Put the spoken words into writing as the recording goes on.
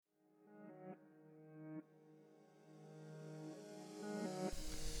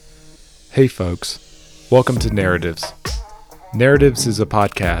Hey folks, welcome to Narratives. Narratives is a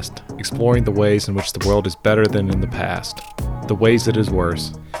podcast exploring the ways in which the world is better than in the past, the ways it is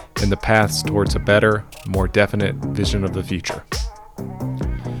worse, and the paths towards a better, more definite vision of the future.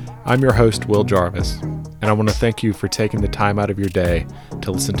 I'm your host, Will Jarvis, and I want to thank you for taking the time out of your day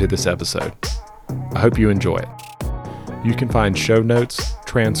to listen to this episode. I hope you enjoy it. You can find show notes,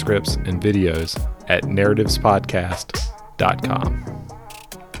 transcripts, and videos at narrativespodcast.com.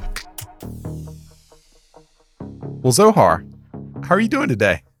 Well, Zohar, how are you doing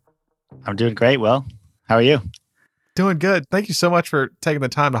today? I'm doing great, Will. How are you? Doing good. Thank you so much for taking the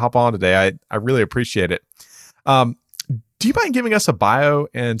time to hop on today. I really appreciate it. Do you mind giving us a bio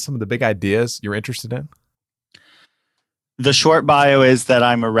and some of the big ideas you're interested in? The short bio is that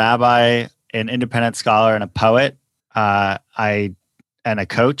I'm a rabbi, an independent scholar, and a poet. And a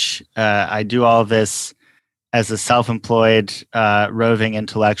coach. I do all of this as a self-employed roving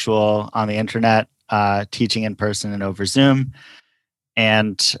intellectual on the internet, teaching in person and over Zoom.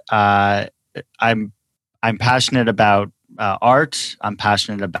 And I'm passionate about art. I'm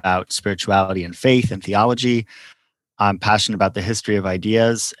passionate about spirituality and faith and theology. I'm passionate about the history of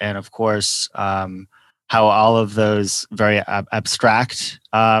ideas, and of course, how all of those very abstract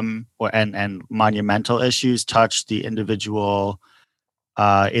and monumental issues touch the individual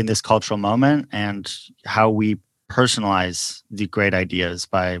in this cultural moment, and how we personalize the great ideas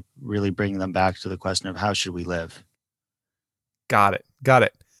by really bringing them back to the question of how should we live. Got it.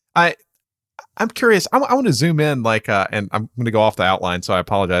 I'm curious. I want to zoom in, and I'm going to go off the outline, so I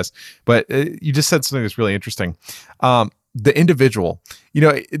apologize. But you just said something that's really interesting. The individual.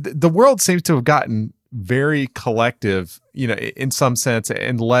 The world seems to have gotten very collective, in some sense,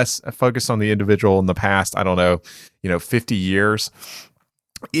 and less focused on the individual in the past, 50 years.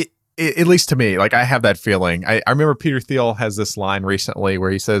 At least to me, I have that feeling. I remember Peter Thiel has this line recently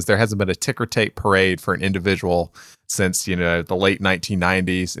where he says there hasn't been a ticker tape parade for an individual since, the late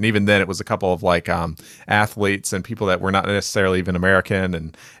 1990s. And even then it was a couple of athletes and people that were not necessarily even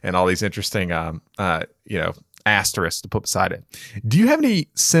American and all these interesting, asterisks to put beside it. Do you have any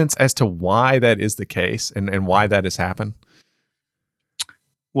sense as to why that is the case and why that has happened?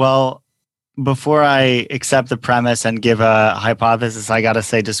 Well, before I accept the premise and give a hypothesis, I got to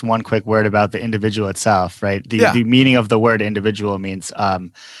say just one quick word about the individual itself, right? The meaning of the word individual means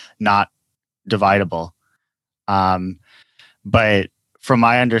not dividable. But from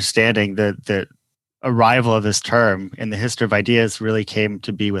my understanding, the arrival of this term in the history of ideas really came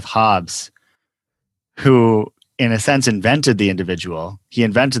to be with Hobbes, who in a sense invented the individual. He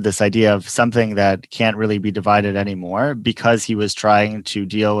invented this idea of something that can't really be divided anymore because he was trying to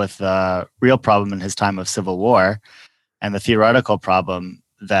deal with the real problem in his time of civil war and the theoretical problem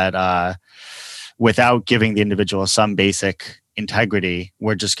that without giving the individual some basic integrity,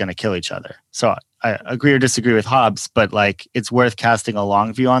 we're just going to kill each other. So I agree or disagree with Hobbes, but it's worth casting a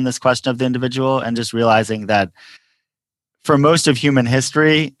long view on this question of the individual and just realizing that for most of human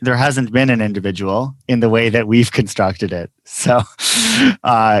history, there hasn't been an individual in the way that we've constructed it. So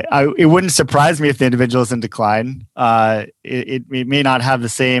it wouldn't surprise me if the individual is in decline. It may not have the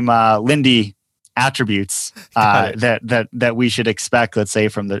same Lindy attributes that we should expect, let's say,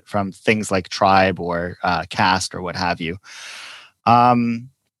 from things like tribe or caste or what have you.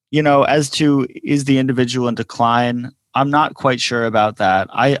 As to is the individual in decline, I'm not quite sure about that.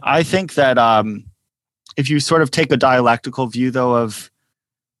 I think that if you sort of take a dialectical view, though, of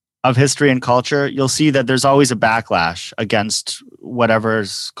history and culture, you'll see that there's always a backlash against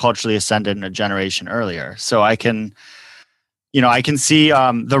whatever's culturally ascended in a generation earlier. So I can see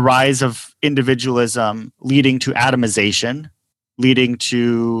the rise of individualism leading to atomization, leading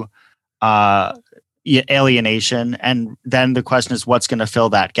to alienation, and then the question is, what's going to fill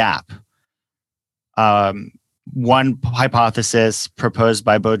that gap? One hypothesis proposed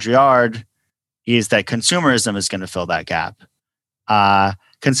by Baudrillard is that consumerism is going to fill that gap.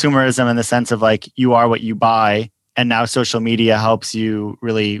 Consumerism in the sense of you are what you buy, and now social media helps you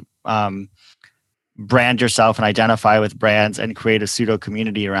really brand yourself and identify with brands and create a pseudo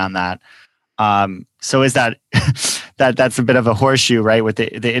community around that. So is that that's a bit of a horseshoe, right? With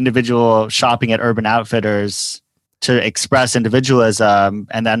the individual shopping at Urban Outfitters to express individualism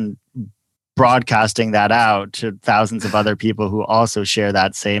and then broadcasting that out to thousands of other people who also share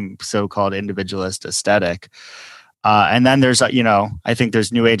that same so-called individualist aesthetic. And then there's, I think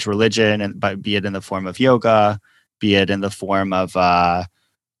there's New Age religion, and be it in the form of yoga, be it in the form of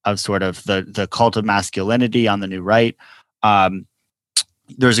sort of the cult of masculinity on the new right.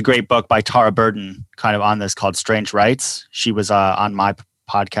 There's a great book by Tara Burden kind of on this called Strange Rights. She was on my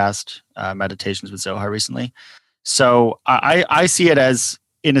podcast, Meditations with Zohar, recently. So I see it as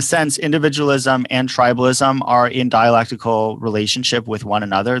in a sense, individualism and tribalism are in dialectical relationship with one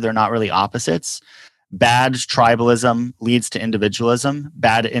another. They're not really opposites. Bad tribalism leads to individualism.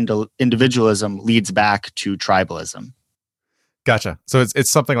 Bad individualism leads back to tribalism. Gotcha. So it's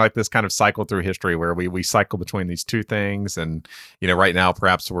something like this kind of cycle through history where we cycle between these two things, and right now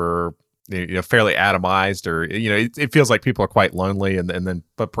perhaps we're fairly atomized, or it feels like people are quite lonely, and then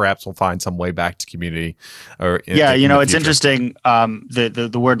but perhaps we'll find some way back to community. Or in the it's future. interesting.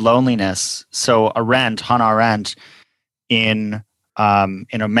 The word loneliness. So Hannah Arendt, in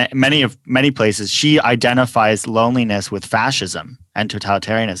many places, she identifies loneliness with fascism and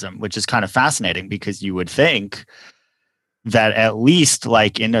totalitarianism, which is kind of fascinating because you would think that at least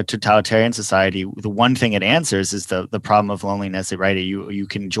like in a totalitarian society, the one thing it answers is the problem of loneliness, right? You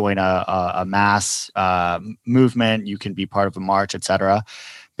can join a mass movement, you can be part of a march, etc.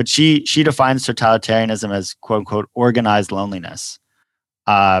 But she defines totalitarianism as quote unquote organized loneliness,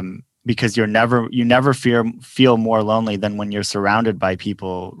 because you never feel more lonely than when you're surrounded by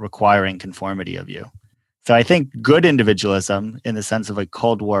people requiring conformity of you. So I think good individualism, in the sense of like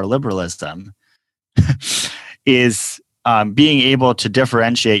Cold War liberalism, is being able to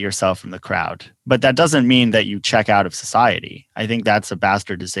differentiate yourself from the crowd. But that doesn't mean that you check out of society. I think that's a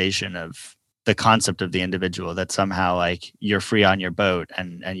bastardization of the concept of the individual, that somehow like you're free on your boat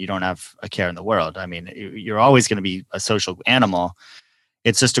and you don't have a care in the world. I mean, you're always going to be a social animal.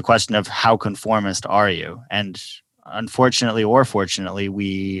 It's just a question of how conformist are you. And unfortunately or fortunately,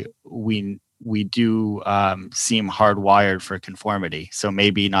 we do seem hardwired for conformity. So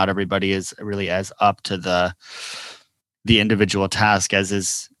maybe not everybody is really as up to the individual task as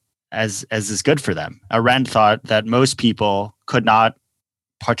is good for them. Arendt thought that most people could not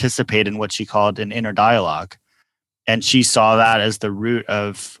participate in what she called an inner dialogue. And she saw that as the root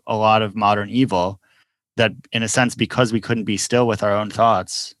of a lot of modern evil, that in a sense, because we couldn't be still with our own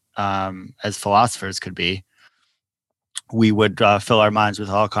thoughts, as philosophers could be, we would fill our minds with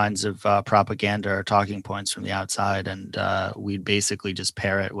all kinds of propaganda or talking points from the outside, and we'd basically just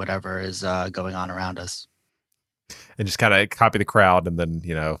parrot whatever is going on around us. And just kind of copy the crowd, and then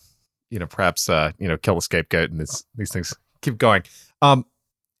perhaps kill the scapegoat, and these things keep going.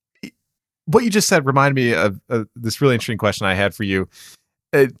 What you just said reminded me of this really interesting question I had for you.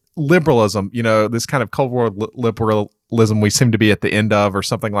 Liberalism, this kind of Cold War liberalism we seem to be at the end of, or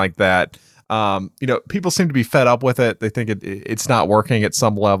something like that. People seem to be fed up with it. They think it's not working at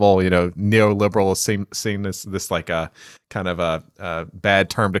some level. Neoliberal is seen as this like a kind of a bad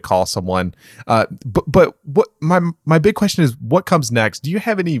term to call someone. But what my big question is, what comes next? Do you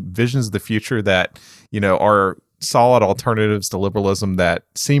have any visions of the future that are solid alternatives to liberalism that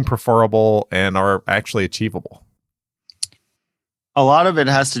seem preferable and are actually achievable? A lot of it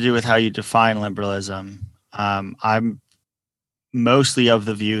has to do with how you define liberalism. I'm mostly of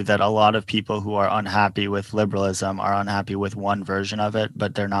the view that a lot of people who are unhappy with liberalism are unhappy with one version of it,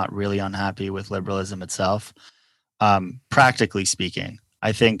 but they're not really unhappy with liberalism itself. Practically speaking,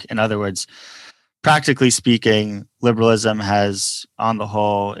 I think, in other words, practically speaking, liberalism has, on the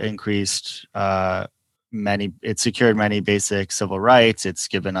whole, increased it's secured many basic civil rights. It's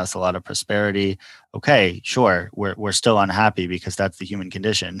given us a lot of prosperity. Okay, sure, we're still unhappy because that's the human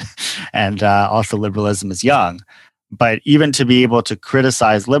condition, and also liberalism is young. But even to be able to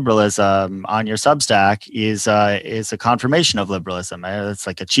criticize liberalism on your Substack is a confirmation of liberalism. It's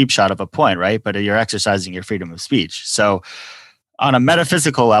like a cheap shot of a point, right? But you're exercising your freedom of speech. So on a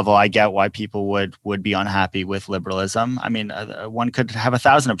metaphysical level, I get why people would be unhappy with liberalism. I mean, one could have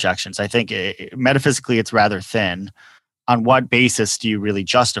 1,000 objections. I think metaphysically it's rather thin. On what basis do you really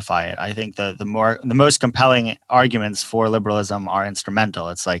justify it? I think the most compelling arguments for liberalism are instrumental.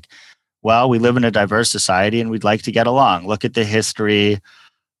 It's like, well, we live in a diverse society and we'd like to get along. Look at the history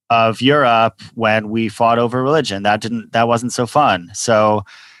of Europe when we fought over religion. That wasn't so fun. So,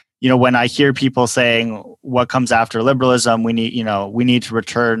 when I hear people saying what comes after liberalism, we need to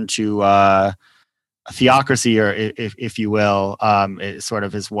return to a theocracy, or if you will, it sort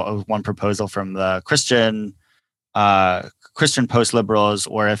of is one proposal from the Christian post-liberals,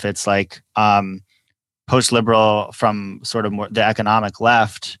 or if it's like post-liberal from sort of more the economic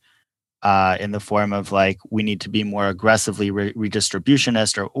left, in the form of like we need to be more aggressively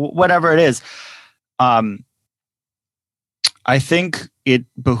redistributionist, or whatever it is. I think it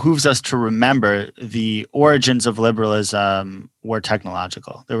behooves us to remember the origins of liberalism were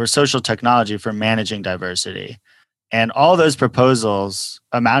technological. There was social technology for managing diversity. And all those proposals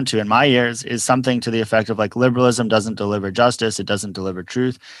amount to, in my ears, is something to the effect of like liberalism doesn't deliver justice, it doesn't deliver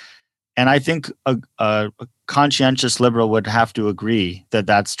truth. And I think a conscientious liberal would have to agree that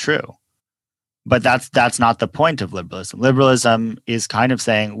that's true. But that's not the point of liberalism. Liberalism is kind of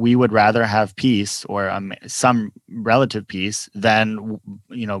saying we would rather have peace or some relative peace than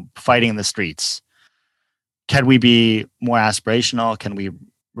fighting in the streets. Can we be more aspirational? Can we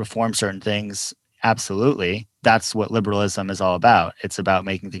reform certain things? Absolutely. That's what liberalism is all about. It's about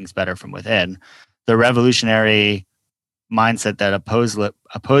making things better from within. The revolutionary mindset that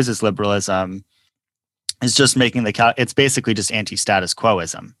opposes liberalism is just making it's basically just anti-status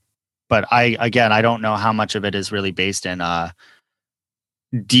quoism. But I don't know how much of it is really based in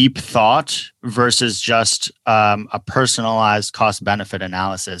deep thought versus just a personalized cost benefit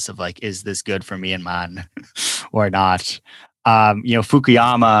analysis of like, is this good for me and mine or not?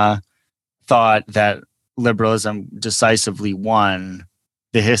 Fukuyama thought that liberalism decisively won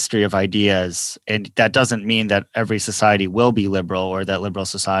the history of ideas, and that doesn't mean that every society will be liberal or that liberal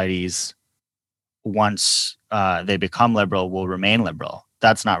societies, once they become liberal, will remain liberal.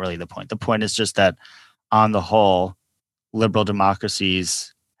 That's not really the point. The point is just that on the whole, liberal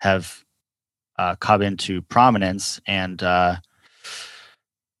democracies have come into prominence, and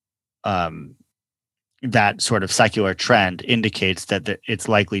that sort of secular trend indicates that it's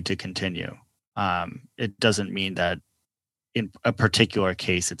likely to continue. It doesn't mean that in a particular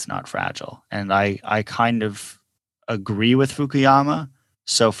case it's not fragile. And I kind of agree with Fukuyama.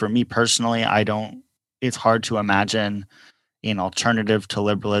 So for me personally, it's hard to imagine an alternative to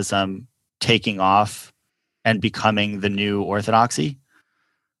liberalism taking off and becoming the new orthodoxy.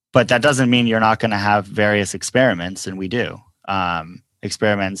 But that doesn't mean you're not going to have various experiments, and we do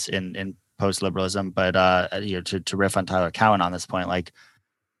experiments in post-liberalism. But to riff on Tyler Cowen on this point, like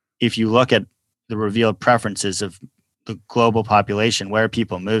if you look at the revealed preferences of the global population, where are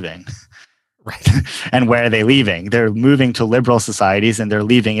people moving? Right. And where are they leaving? They're moving to liberal societies and they're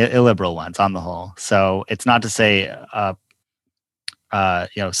leaving illiberal ones on the whole. So it's not to say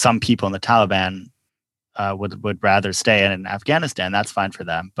some people in the Taliban would rather stay in Afghanistan. That's fine for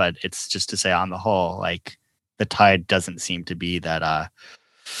them. But it's just to say on the whole, like the tide doesn't seem to be that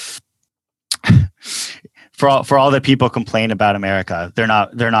for all that people complain about America, they're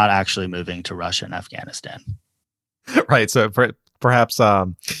not actually moving to Russia and Afghanistan. Right. So perhaps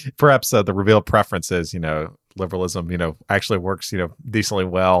the revealed preference is, liberalism, actually works, decently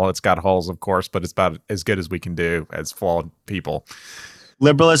well. It's got holes, of course, but it's about as good as we can do as flawed people.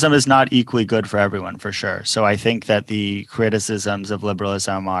 Liberalism is not equally good for everyone, for sure. So I think that the criticisms of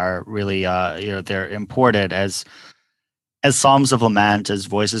liberalism are really, they're imported as psalms of lament, as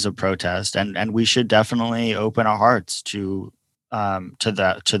voices of protest, and we should definitely open our hearts to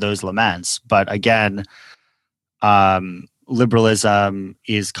those laments. But again, liberalism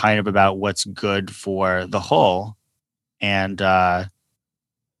is kind of about what's good for the whole, and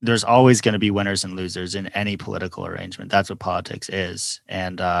there's always going to be winners and losers in any political arrangement. That's what politics is.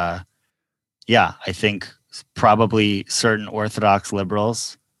 And I think probably certain Orthodox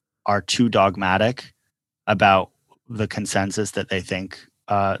liberals are too dogmatic about the consensus that they think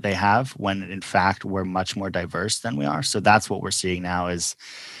they have, when in fact we're much more diverse than we are. So that's what we're seeing now, is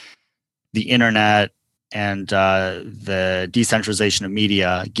the internet and the decentralization of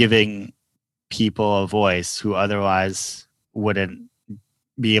media giving people a voice who otherwise wouldn't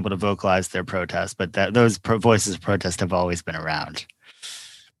be able to vocalize their protest. But those voices of protest have always been around.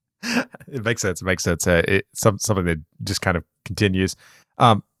 It makes sense. It makes sense. It's something that just kind of continues.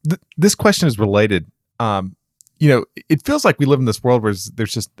 This question is related. It feels like we live in this world where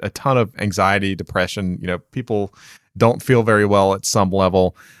there's just a ton of anxiety, depression. People don't feel very well at some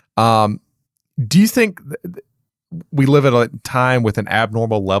level. Do you think we live at a time with an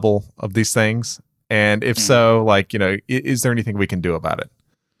abnormal level of these things? And if so, is there anything we can do about it?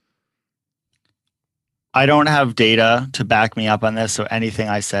 I don't have data to back me up on this, so anything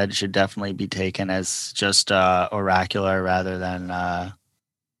I said should definitely be taken as just oracular rather than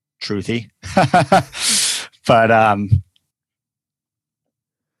truthy. But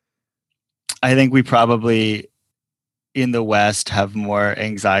I think we probably in the West have more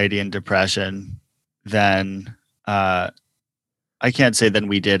anxiety and depression than I can't say than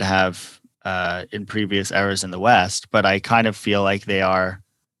we did have in previous eras in the West, but I kind of feel like they are.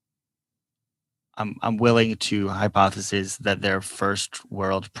 I'm willing to hypothesize that they're first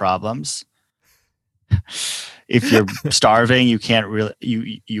world problems. If you're starving, you can't really.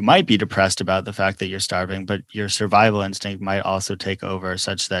 You might be depressed about the fact that you're starving, but your survival instinct might also take over,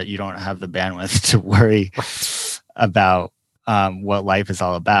 such that you don't have the bandwidth to worry about what life is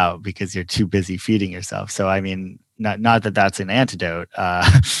all about because you're too busy feeding yourself. So I mean, not that that's an antidote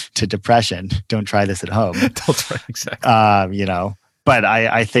to depression. Don't try this at home. Don't try, exactly. But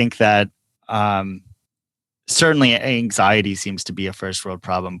I think that certainly anxiety seems to be a first world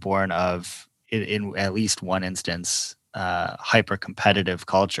problem born of in at least one instance, hyper competitive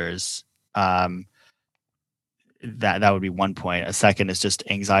cultures. That would be one point. A second is just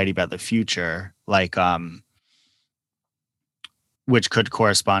anxiety about the future, like which could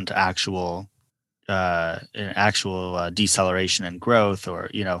correspond to actual deceleration and growth, or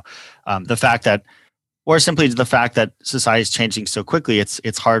the fact that, or simply the fact that society is changing so quickly.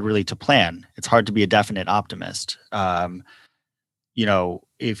 It's hard really to plan. It's hard to be a definite optimist.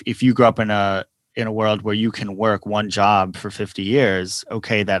 If you grew up in a world where you can work one job for 50 years,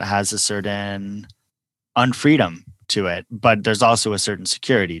 okay, that has a certain unfreedom to it, but there's also a certain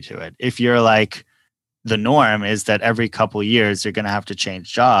security to it. If you're like, the norm is that every couple years you're going to have to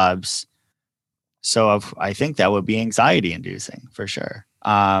change jobs. So I think that would be anxiety inducing for sure.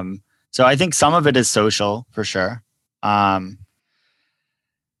 So I think some of it is social for sure. And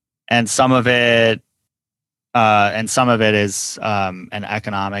some of it is an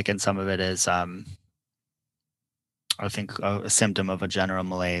economic, and some of it is I think a symptom of a general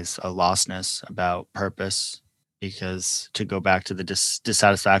malaise, a lostness about purpose. Because to go back to the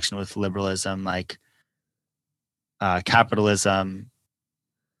dissatisfaction with liberalism, like capitalism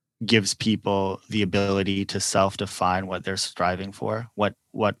gives people the ability to self-define what they're striving for, what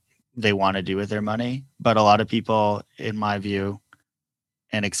they want to do with their money. But a lot of people, in my view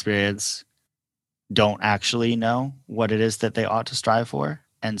and experience, don't actually know what it is that they ought to strive for.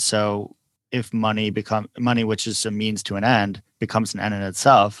 And so if money, which is a means to an end, becomes an end in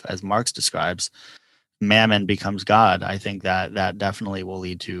itself, as Marx describes, mammon becomes God. I think that definitely will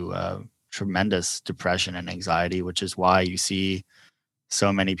lead to tremendous depression and anxiety, which is why you see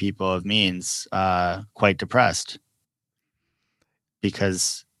so many people of means quite depressed.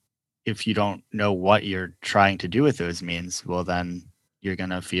 Because if you don't know what you're trying to do with those means, well, then you're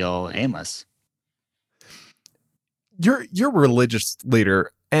going to feel aimless. You're a religious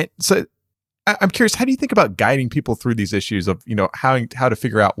leader, and so I'm curious, how do you think about guiding people through these issues of, how to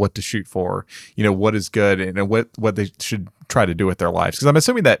figure out what to shoot for, what is good, and what they should try to do with their lives? Because I'm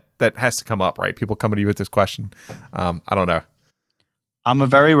assuming that has to come up, right? People coming to you with this question. I don't know. I'm a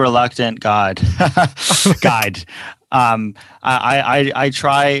very reluctant guide. I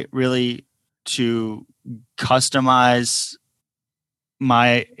try really to customize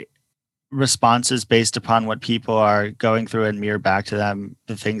my responses based upon what people are going through and mirror back to them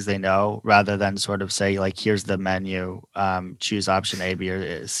the things they know, rather than sort of say, like, here's the menu, choose option A, B,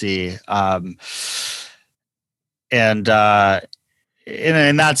 or C. And in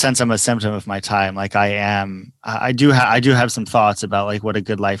that sense, I'm a symptom of my time. Like, I do have some thoughts about like what a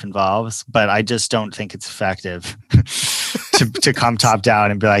good life involves, but I just don't think it's effective to come top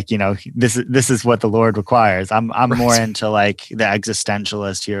down and be like, this is what the Lord requires. I'm right. More into like the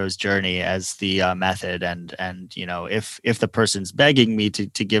existentialist hero's journey as the method, and if the person's begging me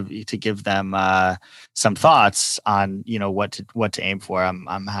to give them some thoughts on what to aim for,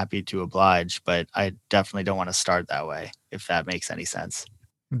 I'm happy to oblige, but I definitely don't want to start that way, if that makes any sense.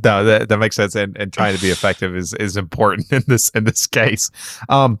 No, that makes sense, and trying to be effective is important in this case.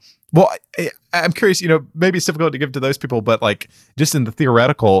 Well, I'm curious, maybe it's difficult to give to those people, but like just in the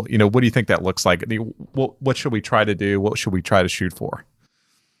theoretical, what do you think that looks like? What should we try to do? What should we try to shoot for?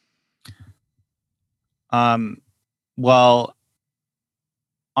 Well,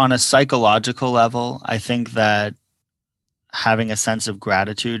 on a psychological level, I think that having a sense of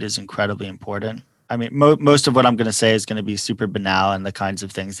gratitude is incredibly important. I mean, most of what I'm going to say is going to be super banal and the kinds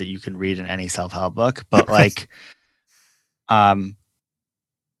of things that you can read in any self-help book, but like,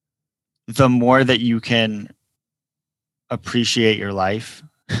 the more that you can appreciate your life,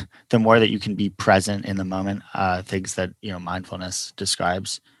 the more that you can be present in the moment, things that mindfulness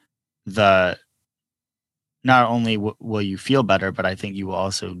describes, not only will you feel better, but I think you will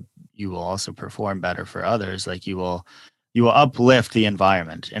also perform better for others. Like you will uplift the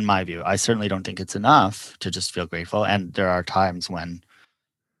environment, in my view. I certainly don't think it's enough to just feel grateful, and there are times when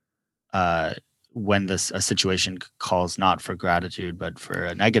a situation calls not for gratitude, but for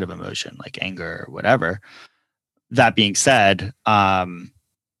a negative emotion like anger or whatever. That being said, I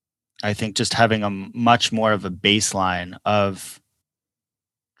think just having a much more of a baseline of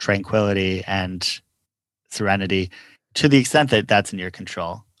tranquility and serenity, to the extent that that's in your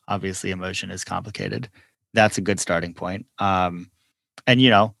control. Obviously, emotion is complicated. That's a good starting point. And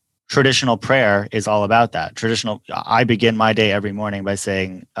traditional prayer is all about that. I begin my day every morning by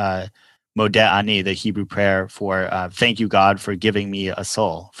saying, Modeh Ani, the Hebrew prayer for thank you, God, for giving me a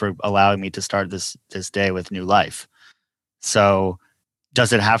soul, for allowing me to start this day with new life. So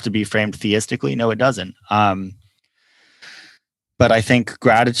does it have to be framed theistically? No, it doesn't. But I think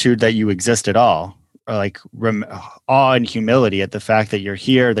gratitude that you exist at all, awe and humility at the fact that you're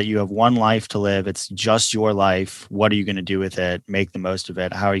here, that you have one life to live. It's just your life. What are you going to do with it? Make the most of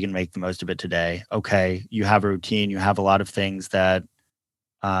it. How are you going to make the most of it today? Okay, you have a routine. You have a lot of things that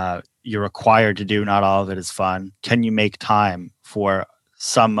you're required to do. Not all of it is fun. Can you make time for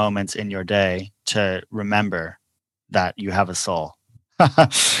some moments in your day to remember that you have a soul?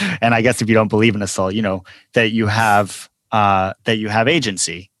 And I guess if you don't believe in a soul, that you have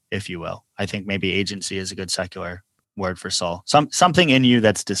agency, if you will. I think maybe agency is a good secular word for soul. Something in you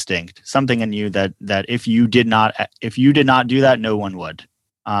that's distinct. Something in you that if you did not do that, no one would.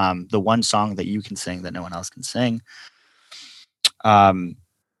 The one song that you can sing that no one else can sing.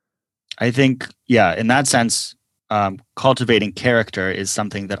 I think, in that sense, cultivating character is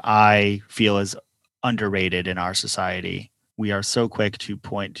something that I feel is underrated in our society. We are so quick to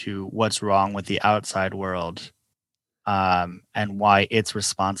point to what's wrong with the outside world, and why it's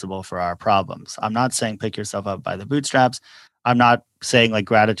responsible for our problems. I'm not saying pick yourself up by the bootstraps. I'm not saying like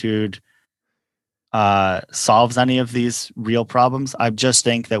gratitude solves any of these real problems. I just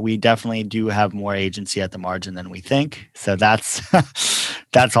think that we definitely do have more agency at the margin than we think. So that's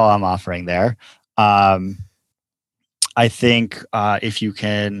that's all I'm offering there. I think if you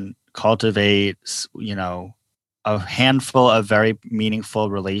can cultivate, a handful of very meaningful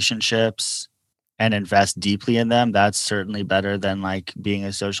relationships and invest deeply in them, that's certainly better than like being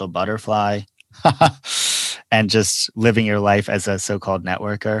a social butterfly and just living your life as a so-called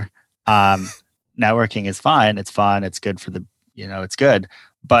networker. Networking is fine. It's fun. It's good for it's good.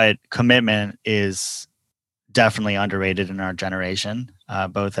 But commitment is definitely underrated in our generation,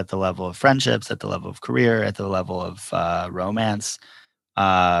 both at the level of friendships, at the level of career, at the level of romance.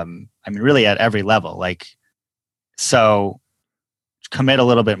 Really at every level. So commit a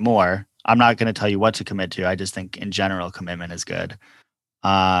little bit more. I'm not going to tell you what to commit to. I just think in general, commitment is good.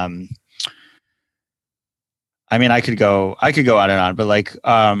 I could go on and on, but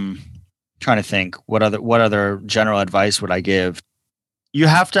trying to think what other general advice would I give? You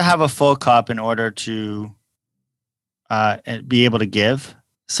have to have a full cup in order to be able to give.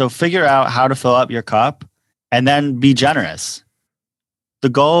 So figure out how to fill up your cup and then be generous. The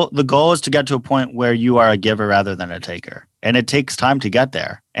goal is to get to a point where you are a giver rather than a taker. And it takes time to get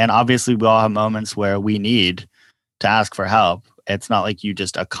there. And obviously we all have moments where we need to ask for help. It's not like you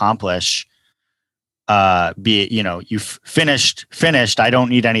just accomplish, you've finished, I don't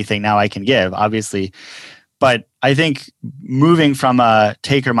need anything, now I can give, obviously. But I think moving from a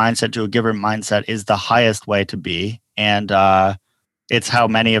taker mindset to a giver mindset is the highest way to be. And it's how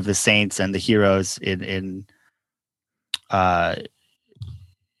many of the saints and the heroes in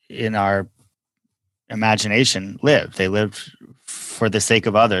our imagination live. They lived for the sake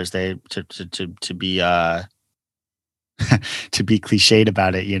of others. They to be to be cliched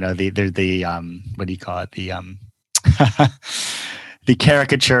about it. They're the what do you call it? The the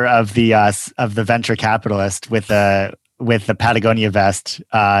caricature of the venture capitalist with the Patagonia vest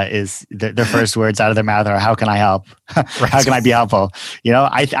is their first words out of their mouth are, "How can I help? How can I be helpful?"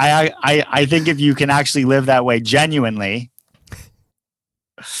 I think if you can actually live that way genuinely,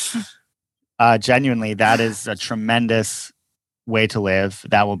 that is a tremendous way to live.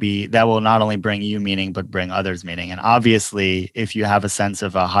 That will not only bring you meaning, but bring others meaning. And obviously, if you have a sense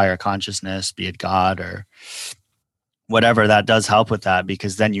of a higher consciousness, be it God or whatever, that does help with that,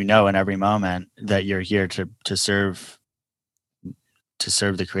 because then in every moment that you're here to serve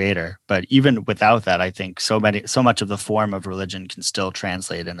the Creator. But even without that, I think so much of the form of religion can still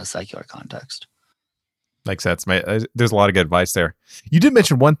translate in a secular context. Makes sense, mate. There's a lot of good advice there. You did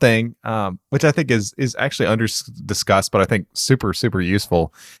mention one thing, which I think is actually under discussed, but I think super, super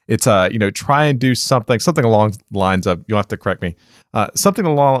useful. It's try and do something along the lines of, you'll have to correct me, something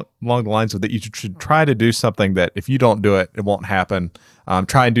along the lines of that you should try to do something that if you don't do it, it won't happen.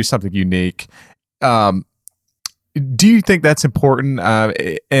 Try and do something unique. Do you think that's important?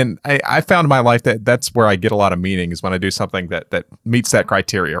 And I found in my life that that's where I get a lot of meaning, is when I do something that meets that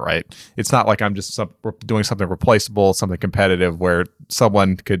criteria, right? It's not like I'm just doing something replaceable, something competitive where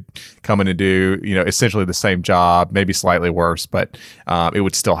someone could come in and do, essentially the same job, maybe slightly worse, but it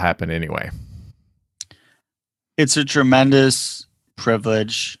would still happen anyway. It's a tremendous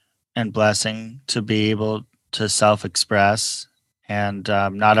privilege and blessing to be able to self-express. And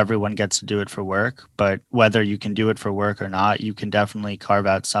not everyone gets to do it for work, but whether you can do it for work or not, you can definitely carve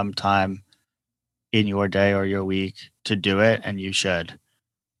out some time in your day or your week to do it, and you should.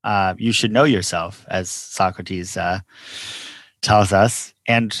 You should know yourself, as Socrates tells us.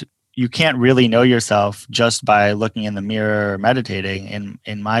 And you can't really know yourself just by looking in the mirror or meditating.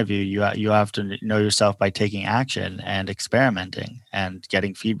 In my view, you have to know yourself by taking action and experimenting and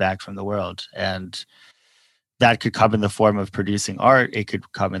getting feedback from the world. And that could come in the form of producing art. It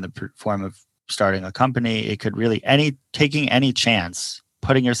could come in the form of starting a company. It could really taking any chance,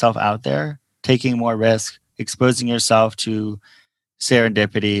 putting yourself out there, taking more risk, exposing yourself to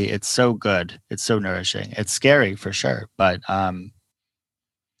serendipity. It's so good. It's so nourishing. It's scary for sure, but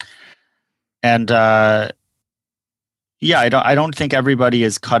yeah, I don't think everybody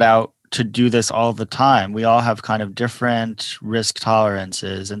is cut out to do this all the time. We all have kind of different risk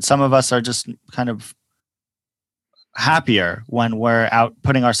tolerances, and some of us are just kind of happier when we're out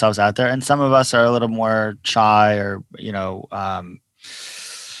putting ourselves out there, and some of us are a little more shy, or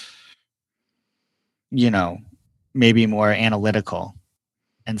maybe more analytical,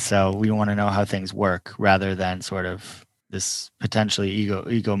 and so we want to know how things work rather than sort of this potentially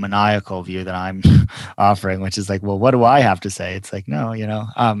egomaniacal view that I'm offering, which is like, well, what do I have to say? It's like, no,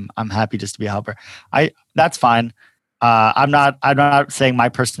 I'm happy just to be a helper. That's fine. I'm not saying my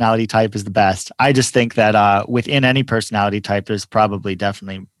personality type is the best. I just think that within any personality type, there's probably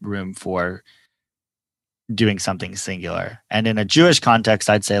definitely room for doing something singular. And in a Jewish context,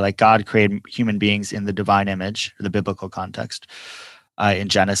 I'd say like God created human beings in the divine image, or the biblical context, in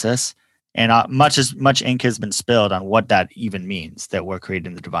Genesis. And much ink has been spilled on what that even means, that we're created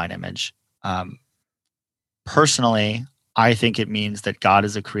in the divine image. Personally, I think it means that God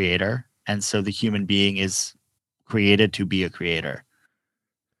is a creator, and so the human being is created to be a creator.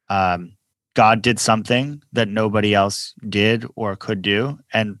 God did something that nobody else did or could do,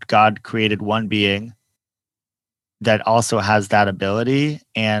 and God created one being that also has that ability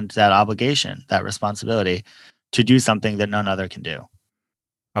and that obligation, that responsibility to do something that none other can do.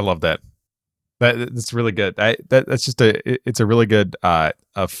 I love that. That's really good. That's just it's a really good a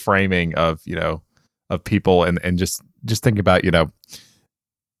framing of of people, and just think about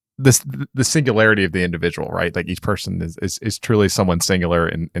this, the singularity of the individual, right? Like each person is truly someone singular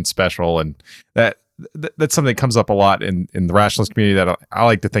and special, and that's something that comes up a lot in the rationalist community that I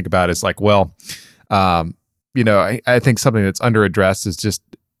like to think about is like, well, I think something that's underaddressed is just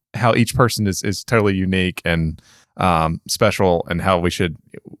how each person is totally unique and special, and how we should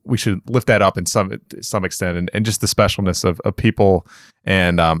lift that up in some extent, and just the specialness of people,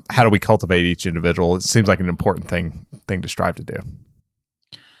 and how do we cultivate each individual? It seems like an important thing to strive to do.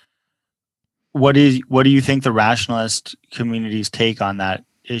 What do you think the rationalist community's take on that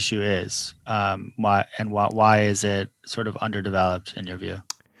issue is? Why is it sort of underdeveloped in your view?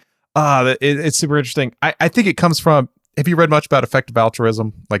 It's super interesting. I think it comes from, have you read much about effective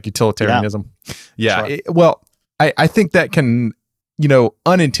altruism, like utilitarianism? Yeah. Sure. I think that can,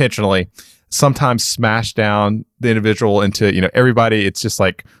 unintentionally sometimes smash down the individual into, everybody. It's just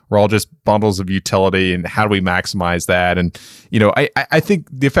like, we're all just bundles of utility, and how do we maximize that? And, I think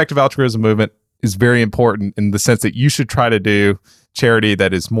the effective altruism movement is very important in the sense that you should try to do charity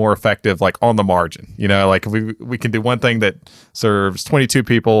that is more effective, like on the margin. Like if we can do one thing that serves 22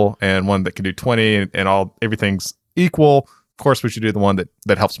 people and one that can do 20, and everything's equal, of course we should do the one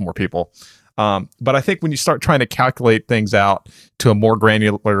that helps more people. But I think when you start trying to calculate things out to a more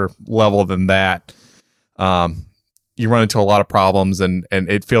granular level than that, you run into a lot of problems, and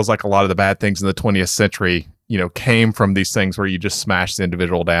it feels like a lot of the bad things in the 20th century, came from these things where you just smash the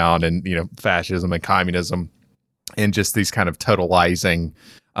individual down, and, fascism and communism, and just these kind of totalizing,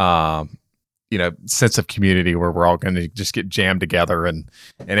 sense of community where we're all going to just get jammed together and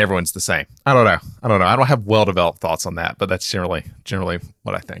everyone's the same. I don't know. I don't have well-developed thoughts on that, but that's generally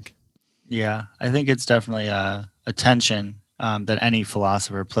what I think. Yeah, I think it's definitely a tension that any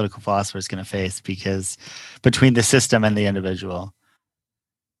political philosopher is going to face, because between the system and the individual.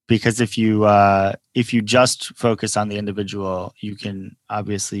 Because if you just focus on the individual, you can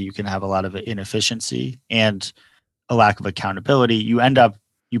have a lot of inefficiency and a lack of accountability.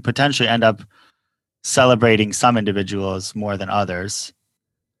 You potentially end up celebrating some individuals more than others.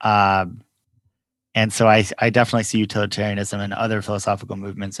 And so I definitely see utilitarianism and other philosophical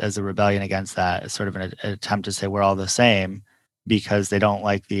movements as a rebellion against that, as sort of an attempt to say we're all the same, because they don't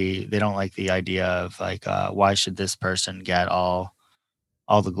like the idea of like, why should this person get all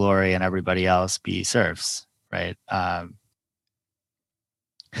the glory and everybody else be serfs, right?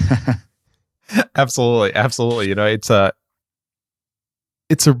 Absolutely.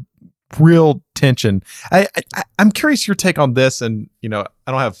 It's a real tension. I'm curious your take on this, and I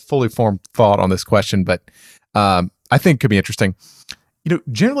don't have fully formed thought on this question, but I think it could be interesting.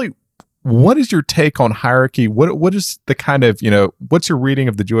 Generally, what is your take on hierarchy? What is the kind of what's your reading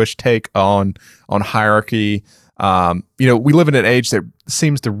of the Jewish take on hierarchy? We live in an age that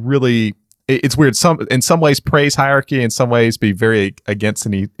seems to really, it's weird. In some ways praise hierarchy, in some ways be very against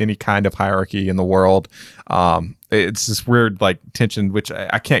any kind of hierarchy in the world. It's this weird like tension, which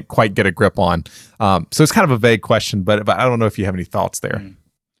I can't quite get a grip on. So it's kind of a vague question, but I don't know if you have any thoughts there.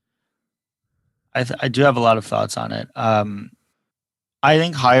 I do have a lot of thoughts on it. I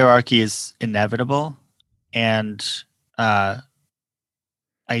think hierarchy is inevitable, and I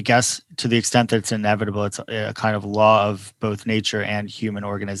guess to the extent that it's inevitable, it's a kind of law of both nature and human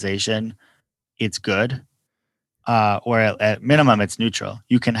organization. It's good, or at minimum, it's neutral.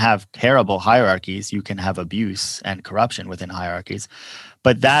 You can have terrible hierarchies, you can have abuse and corruption within hierarchies,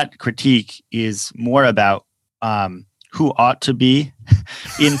 but that critique is more about who ought to be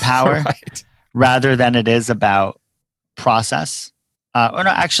in power Right. rather than it is about process. Or no,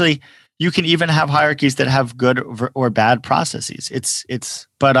 actually, you can even have hierarchies that have good or bad processes. So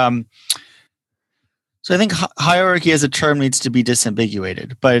I think hierarchy as a term needs to be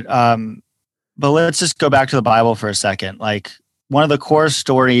disambiguated. But let's just go back to the Bible for a second. Like, one of the core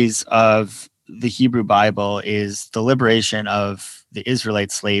stories of the Hebrew Bible is the liberation of the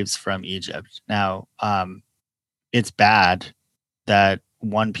Israelite slaves from Egypt. Now, it's bad that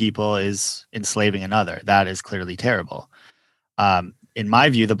one people is enslaving another. That is clearly terrible. In my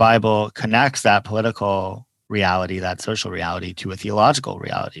view, the Bible connects that political reality, that social reality, to a theological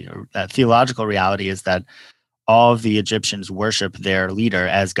reality. That theological reality is that all of the Egyptians worship their leader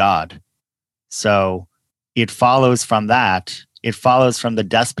as God. So it follows from that, it follows from the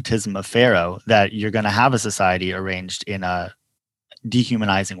despotism of Pharaoh, that you're going to have a society arranged in a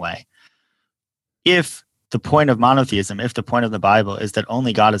dehumanizing way. If the point of monotheism, if the point of the Bible is that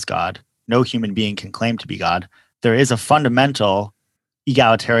only God is God, no human being can claim to be God, there is a fundamental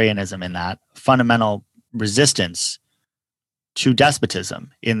egalitarianism in that, fundamental resistance to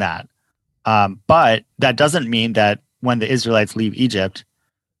despotism in that. But that doesn't mean that when the Israelites leave Egypt,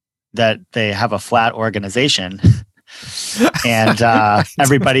 that they have a flat organization and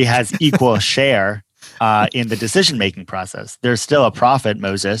everybody has equal share in the decision-making process. There's still a prophet,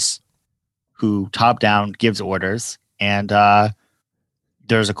 Moses, who top-down gives orders, and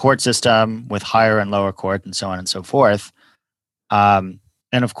there's a court system with higher and lower court and so on and so forth. And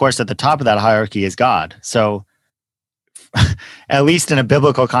of course, at the top of that hierarchy is God. So at least in a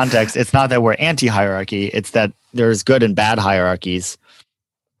biblical context, it's not that we're anti-hierarchy, it's that there's good and bad hierarchies.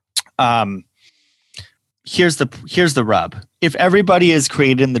 Here's the rub. If everybody is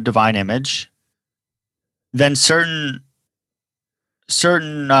created in the divine image, then certain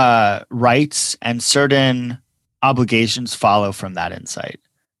rights and certain obligations follow from that insight.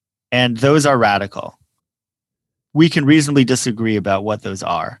 And those are radical. We can reasonably disagree about what those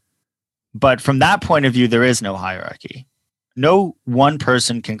are. But from that point of view, there is no hierarchy. No one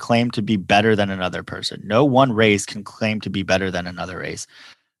person can claim to be better than another person. No one race can claim to be better than another race.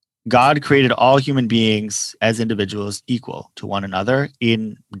 God created all human beings as individuals equal to one another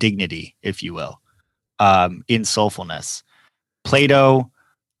in dignity, if you will, in soulfulness. Plato,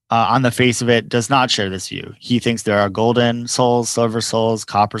 on the face of it, does not share this view. He thinks there are golden souls, silver souls,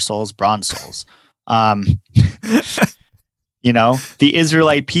 copper souls, bronze souls. The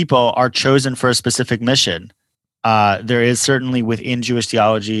Israelite people are chosen for a specific mission. There is certainly within Jewish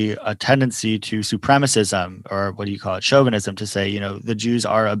theology a tendency to supremacism, or what do you call it, chauvinism, to say, the Jews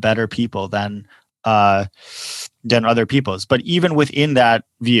are a better people than other peoples. But even within that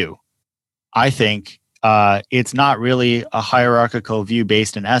view, I think it's not really a hierarchical view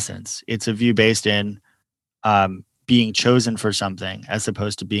based in essence. It's a view based in being chosen for something as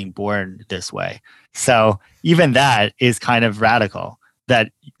opposed to being born this way. So even that is kind of radical,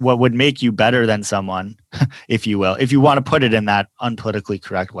 that what would make you better than someone, if you will, if you want to put it in that unpolitically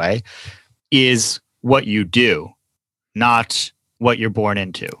correct way, is what you do, not what you're born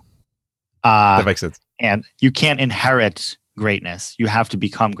into. That makes sense. And you can't inherit greatness. You have to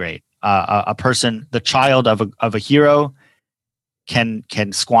become great. A person, the child of a hero, can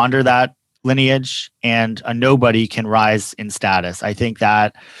squander that lineage, and a nobody can rise in status. I think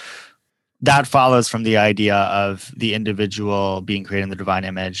that follows from the idea of the individual being created in the divine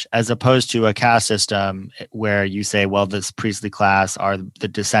image, as opposed to a caste system where you say, well, this priestly class are the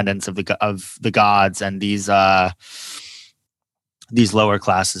descendants of the gods, and these lower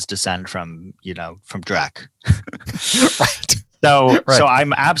classes descend from Drek. Right. So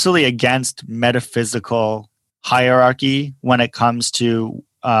I'm absolutely against metaphysical hierarchy when it comes to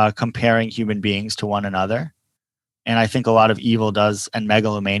comparing human beings to one another. And I think a lot of evil does, and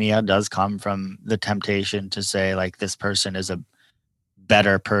megalomania does, come from the temptation to say, like, this person is a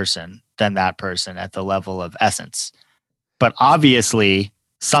better person than that person at the level of essence. But obviously,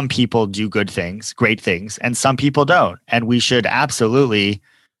 some people do good things, great things, and some people don't. And we should absolutely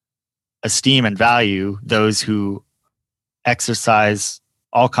esteem and value those who exercise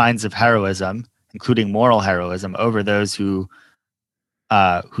all kinds of heroism, including moral heroism, over those who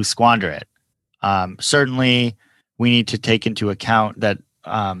squander it. Certainly, we need to take into account that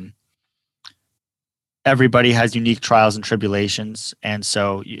everybody has unique trials and tribulations, and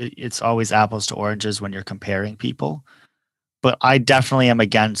so it's always apples to oranges when you're comparing people. But I definitely am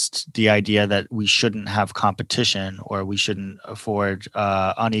against the idea that we shouldn't have competition or we shouldn't afford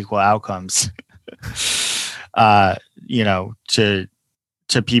unequal outcomes,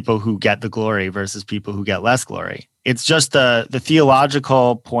 to people who get the glory versus people who get less glory. It's just the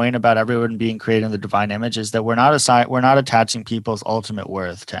theological point about everyone being created in the divine image is that we're not attaching people's ultimate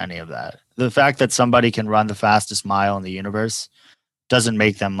worth to any of that. The fact that somebody can run the fastest mile in the universe doesn't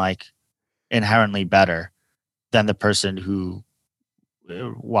make them like inherently better than the person who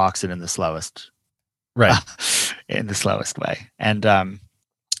walks it in the slowest, right, in the slowest way. And I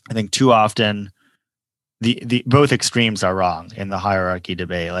think too often the both extremes are wrong in the hierarchy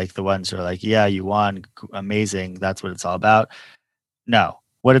debate. Like the ones who are like, yeah, you won, amazing, that's what it's all about. No,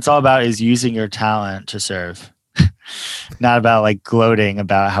 what it's all about is using your talent to serve, not about like gloating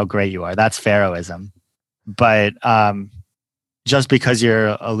about how great you are. That's Pharaohism. But just because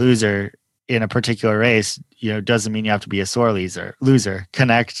you're a loser in a particular race, doesn't mean you have to be a sore loser.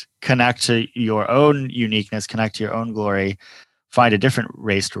 Connect to your own uniqueness, connect to your own glory, find a different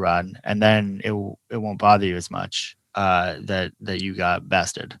race to run, and then it won't bother you as much that you got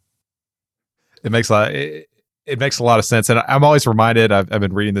bested. It makes a lot of sense, and I'm always reminded. I've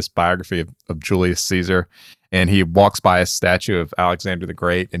been reading this biography of Julius Caesar, and he walks by a statue of Alexander the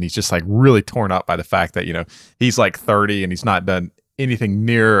Great, and he's just like really torn up by the fact that he's like 30 and he's not done anything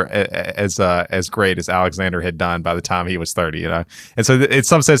near as great as Alexander had done by the time he was 30. And so in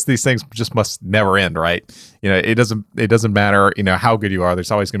some sense these things just must never end, right? It doesn't matter how good you are. There's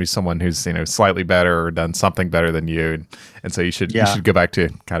always going to be someone who's slightly better or done something better than you, and so you should go back to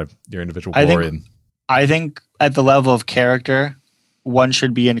kind of your individual glory. I think at the level of character, one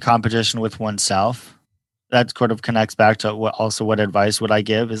should be in competition with oneself. That sort of connects back to what advice would I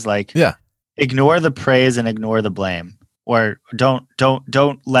give is like, ignore the praise and ignore the blame. Or don't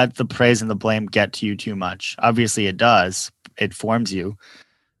let the praise and the blame get to you too much. Obviously it does. It forms you.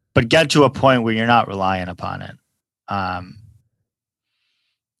 But get to a point where you're not reliant upon it.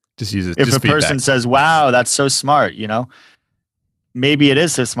 Just use it. If just a person says, wow, that's so smart, maybe it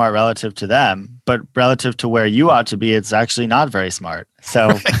is so smart relative to them, but relative to where you ought to be, it's actually not very smart.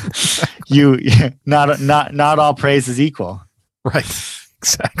 So not all praise is equal. Right.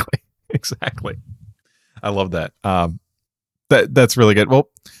 Exactly. I love that. That's really good. Well,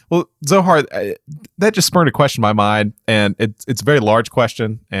 Zohar, that just spurred a question in my mind, and it's a very large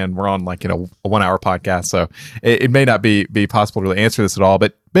question, and we're on like a 1 hour podcast, so it may not be possible to really answer this at all,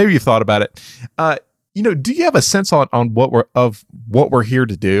 but maybe you've thought about it. Do you have a sense on what we're here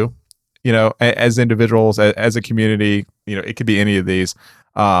to do? As individuals, as a community. It could be any of these.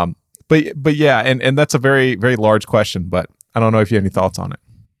 But yeah, and that's a very very large question, but I don't know if you have any thoughts on it.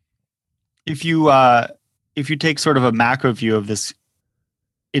 If you take sort of a macro view of this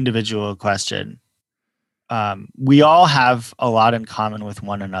individual question, we all have a lot in common with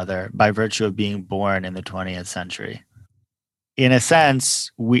one another by virtue of being born in the 20th century. In a sense,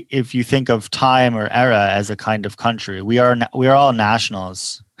 if you think of time or era as a kind of country, we are all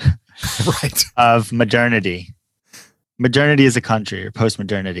nationals right. of modernity. Modernity is a country, or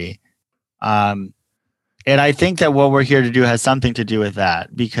post-modernity. And I think that what we're here to do has something to do with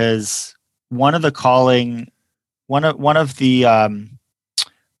that, because one of the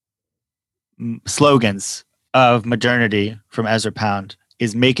slogans of modernity from Ezra Pound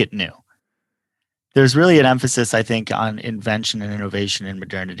is "Make it new." There's really an emphasis, I think, on invention and innovation in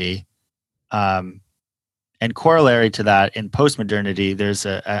modernity, and corollary to that, in postmodernity, there's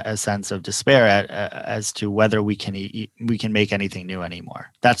a sense of despair as to whether we can make anything new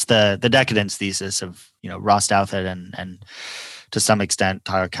anymore. That's the decadence thesis of Ross Douthat and to some extent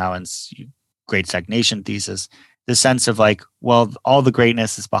Tyler Cowen's Great Stagnation thesis. The sense of like, well, all the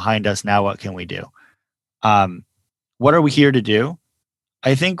greatness is behind us. Now what can we do? What are we here to do?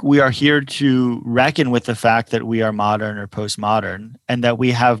 I think we are here to reckon with the fact that we are modern or postmodern, and that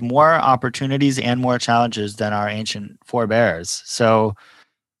we have more opportunities and more challenges than our ancient forebears. So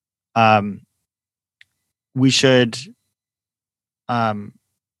we should, I'm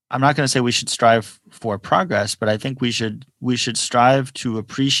not going to say we should strive for progress, but I think we should strive to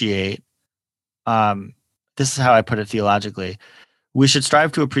appreciate, this is how I put it theologically, we should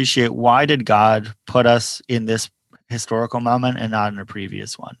strive to appreciate, why did God put us in this historical moment and not in a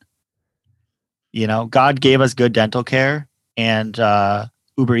previous one. You know, God gave us good dental care and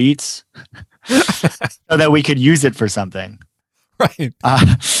Uber Eats so that we could use it for something. Right.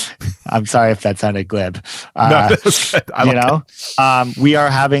 I'm sorry if that sounded glib. No, that's good. I You like know,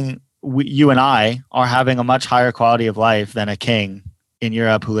 it. you and I are having a much higher quality of life than a king in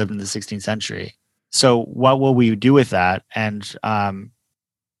Europe who lived in the 16th century. So what will we do with that? And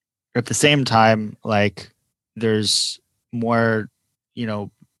at the same time, like there's more, you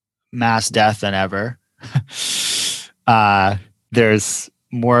know, mass death than ever. There's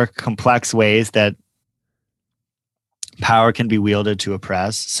more complex ways that power can be wielded to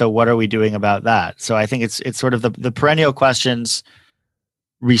oppress. So what are we doing about that? So I think it's sort of the perennial questions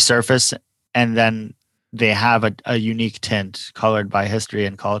resurface, and then they have a unique tint colored by history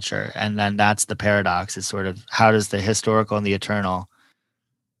and culture. And then that's the paradox, is sort of how does the historical and the eternal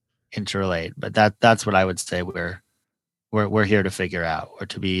interrelate? But that's what I would say we're here to figure out, or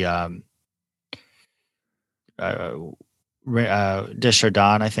to be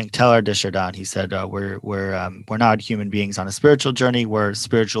Desjardins, I think Teilhard de Chardin, he said we're not human beings on a spiritual journey, we're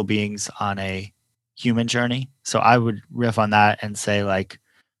spiritual beings on a human journey. So I would riff on that and say, like,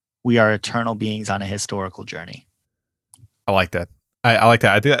 we are eternal beings on a historical journey. I like that. I like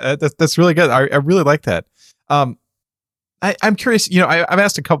that. I think that's really good. I really like that. I'm curious. You know, I've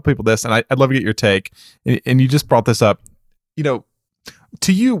asked a couple people this, and I'd love to get your take. And you just brought this up. You know,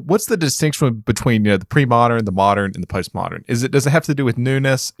 to you, what's the distinction between, you know, the pre-modern, the modern, and the postmodern? Does it have to do with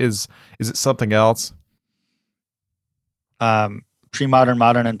newness? Is it something else? Pre-modern,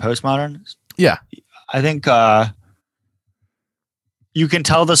 modern, and postmodern. Yeah, I think you can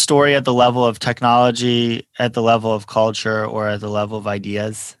tell the story at the level of technology, at the level of culture, or at the level of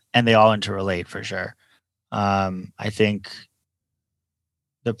ideas, and they all interrelate for sure. I think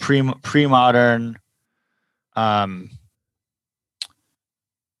the pre-modern,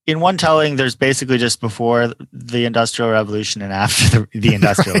 in one telling, there's basically just before the Industrial Revolution and after the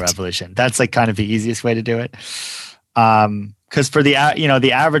Industrial right. Revolution. That's like kind of the easiest way to do it. Because for the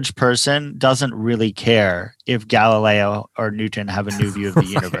average person doesn't really care if Galileo or Newton have a new view of the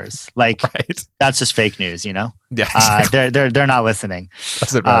universe. Like, right. That's just fake news, you know. Yeah, exactly. They're not listening.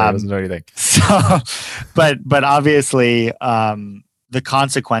 Doesn't matter. Doesn't know anything. So, but obviously, the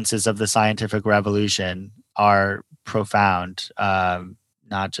consequences of the scientific revolution are profound,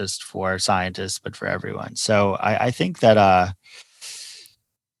 not just for scientists but for everyone. So I think that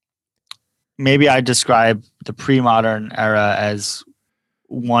maybe I describe the pre-modern era as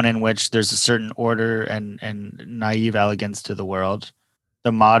one in which there's a certain order and naive elegance to the world.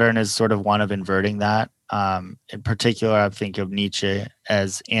 The modern is sort of one of inverting that. In particular, I think of Nietzsche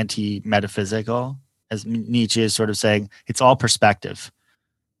as anti-metaphysical, as Nietzsche is sort of saying it's all perspective.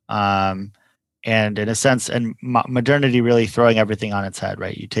 And in a sense, and modernity really throwing everything on its head,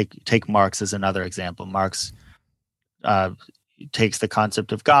 right? You take Marx as another example. Marx takes the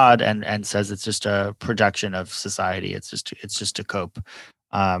concept of God and says it's just a projection of society. It's just to cope.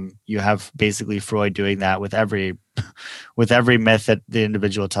 You have basically Freud doing that with every myth that the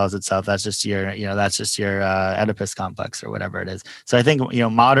individual tells itself. That's just your Oedipus complex or whatever it is. So I think, you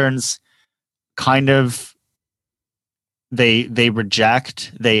know, moderns kind of they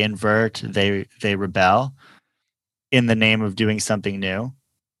reject, they invert, they rebel in the name of doing something new.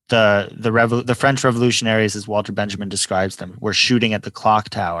 The French revolutionaries, as Walter Benjamin describes them, were shooting at the clock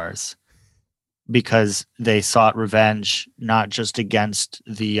towers because they sought revenge not just against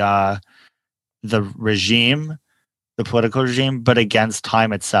the regime, the political regime, but against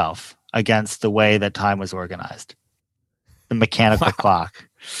time itself, against the way that time was organized, the mechanical clock.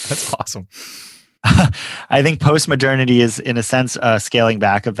 That's awesome. I think postmodernity is, in a sense, a scaling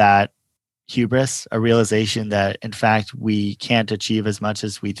back of that hubris, a realization that, in fact, we can't achieve as much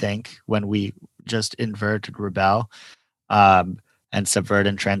as we think when we just invert and rebel, and subvert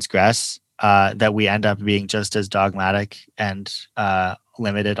and transgress, that we end up being just as dogmatic and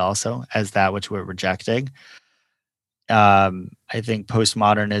limited also as that which we're rejecting. I think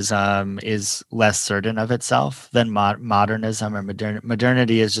postmodernism is less certain of itself than modernism or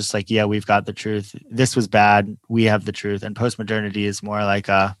modernity is just like, yeah, we've got the truth. This was bad. We have the truth. And postmodernity is more like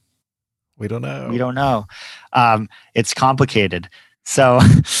we don't know. We don't know. It's complicated. So,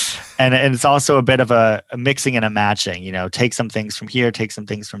 and it's also a bit of a mixing and a matching. You know, take some things from here, take some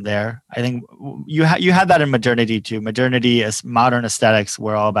things from there. I think you had that in modernity too. Modernity, as modern aesthetics,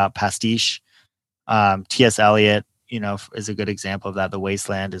 were all about pastiche. T.S. Eliot, you know, is a good example of that. The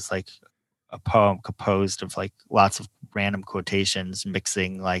Wasteland is like a poem composed of like lots of random quotations,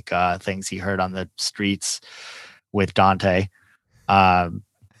 mixing like things he heard on the streets with Dante.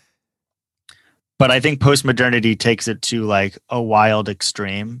 But I think postmodernity takes it to like a wild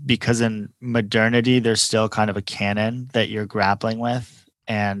extreme, because in modernity, there's still kind of a canon that you're grappling with.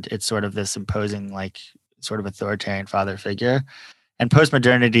 And it's sort of this imposing, like, sort of authoritarian father figure. And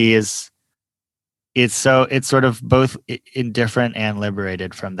postmodernity it's sort of both indifferent and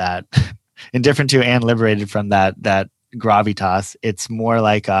liberated from that, indifferent to and liberated from that gravitas. It's more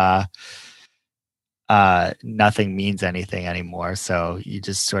like nothing means anything anymore. So you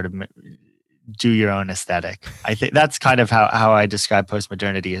just sort of do your own aesthetic. I think that's kind of how I describe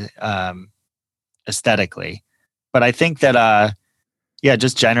postmodernity aesthetically. But I think that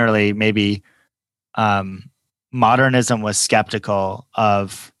just generally maybe modernism was skeptical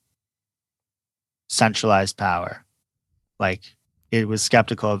of centralized power. Like, it was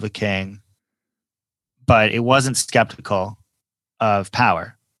skeptical of the king, but it wasn't skeptical of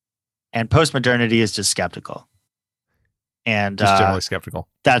power. And postmodernity is just skeptical. And just generally skeptical.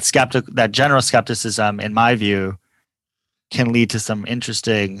 That general skepticism, in my view, can lead to some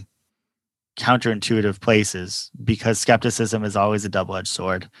interesting counterintuitive places, because skepticism is always a double-edged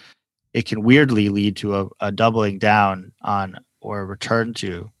sword. It can weirdly lead to a doubling down on or a return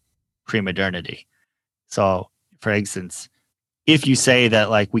to pre-modernity. So, for instance, if you say that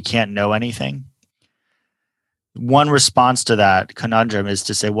like we can't know anything, one response to that conundrum is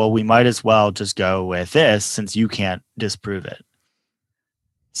to say, well, we might as well just go with this since you can't disprove it.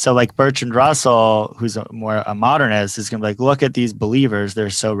 So like Bertrand Russell, who's more a modernist, is going to be like, look at these believers. They're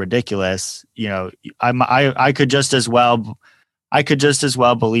so ridiculous. You know, I could just as well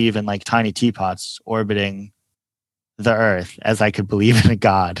believe in like tiny teapots orbiting the earth as I could believe in a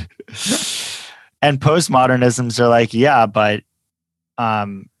god. And postmodernisms are like, yeah, but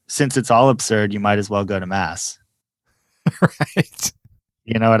since it's all absurd, you might as well go to mass. Right.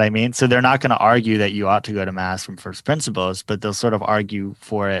 You know what I mean? So they're not going to argue that you ought to go to mass from first principles, but they'll sort of argue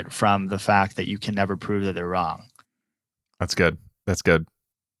for it from the fact that you can never prove that they're wrong. That's good. That's good.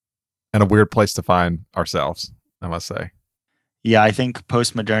 And a weird place to find ourselves, I must say. Yeah, I think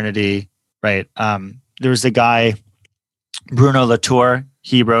postmodernity, right? There was a guy, Bruno Latour.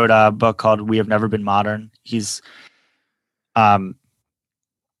 He wrote a book called "We Have Never Been Modern." He was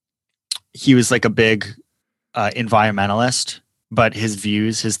like a big environmentalist, but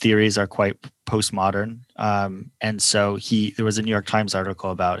his theories are quite postmodern. And so there was a New York Times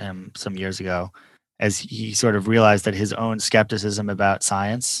article about him some years ago, as he sort of realized that his own skepticism about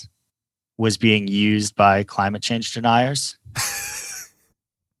science was being used by climate change deniers.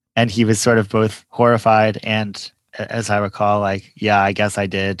 And he was sort of both horrified and, as I recall, like, yeah, I guess I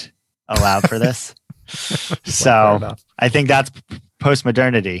did allow for this. So I think that's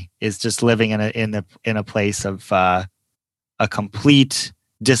postmodernity, is just living in a place of a complete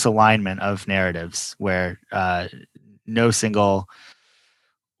disalignment of narratives, where no single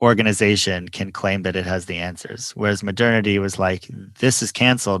organization can claim that it has the answers. Whereas modernity was like, this is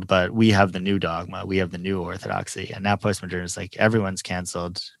canceled, but we have the new dogma, we have the new orthodoxy. And now postmodern is like, everyone's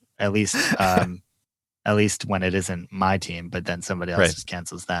canceled, at least when it isn't my team, but then somebody else just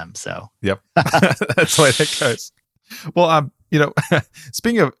cancels them. So yep. That's the way that goes. Well,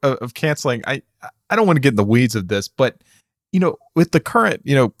 speaking of canceling, I don't want to get in the weeds of this, but with the current,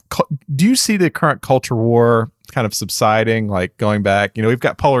 do you see the current culture war kind of subsiding, like going back? We've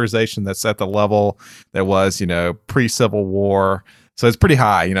got polarization that's at the level that was, pre-Civil War. So it's pretty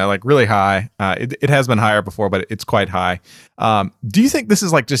high, like really high. It has been higher before, but it's quite high. Do you think this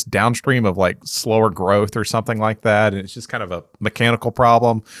is like just downstream of like slower growth or something like that, and it's just kind of a mechanical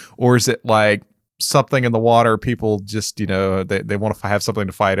problem? Or is it like something in the water, people just, they want to have something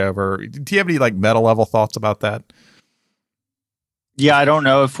to fight over? Do you have any like meta level thoughts about that? Yeah, I don't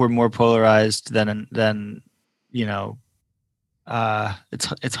know if we're more polarized than it's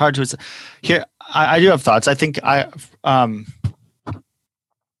hard to here. I do have thoughts. I think a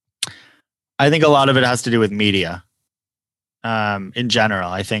lot of it has to do with media. In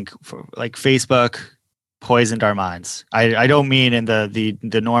general, I think like Facebook poisoned our minds. I don't mean in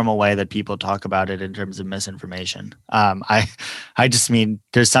the normal way that people talk about it in terms of misinformation. I just mean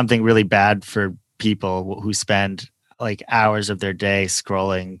there's something really bad for people who spend like hours of their day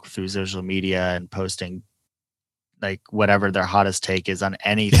scrolling through social media and posting like whatever their hottest take is on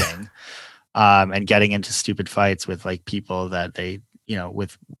anything, and getting into stupid fights with like people that they,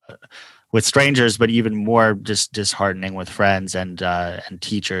 with strangers, but even more just disheartening with friends and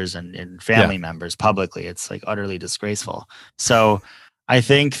teachers and family members publicly. It's like utterly disgraceful. So I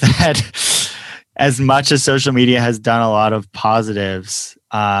think that as much as social media has done a lot of positives,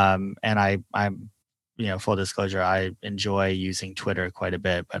 and I'm full disclosure, I enjoy using Twitter quite a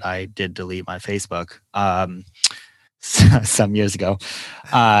bit, but I did delete my Facebook some years ago.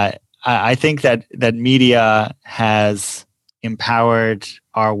 I think that media has empowered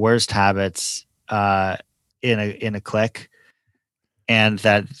our worst habits in a click, and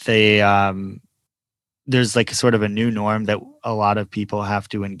that there's like sort of a new norm that a lot of people have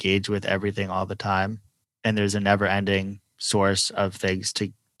to engage with everything all the time, and there's a never-ending source of things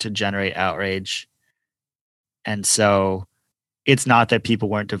to generate outrage. And so it's not that people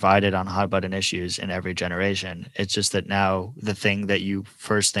weren't divided on hot button issues in every generation. It's just that now the thing that you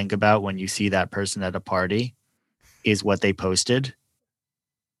first think about when you see that person at a party is what they posted,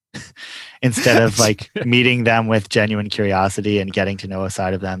 instead of like meeting them with genuine curiosity and getting to know a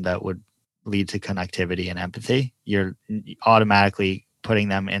side of them that would lead to connectivity and empathy. You're automatically putting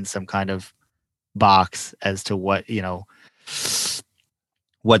them in some kind of box as to what,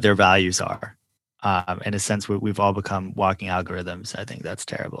 what their values are. In a sense, we've all become walking algorithms. I think that's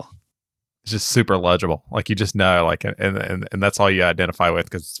terrible. It's just super legible. Like you just know, like, and that's all you identify with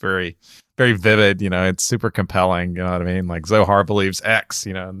because it's very, very vivid. It's super compelling. You know what I mean? Like Zohar believes X.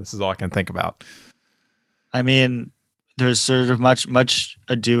 And this is all I can think about. I mean, there's sort of much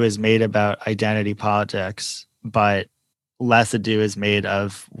ado is made about identity politics, but less ado is made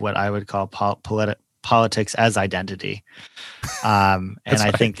of what I would call politics as identity. And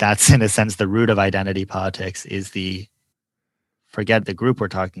I think that's in a sense the root of identity politics is forget the group we're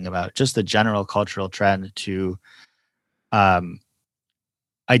talking about, just the general cultural trend to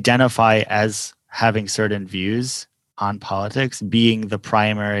identify as having certain views on politics being the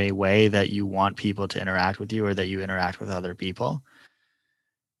primary way that you want people to interact with you or that you interact with other people.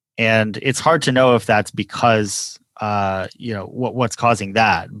 And it's hard to know if that's because what's causing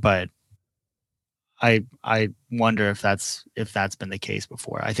that, but I wonder if that's been the case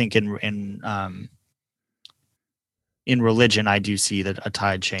before. I think in religion, I do see that a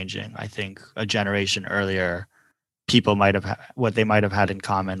tide changing. I think a generation earlier, people what they might have had in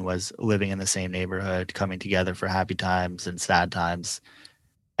common was living in the same neighborhood, coming together for happy times and sad times.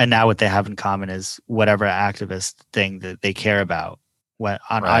 And now what they have in common is whatever activist thing that they care about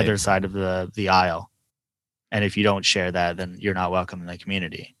on either side of the aisle. And if you don't share that, then you're not welcome in the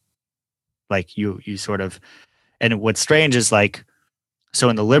community. Like you sort of, and what's strange is like, so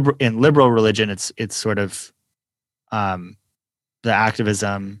in liberal religion, it's sort of, the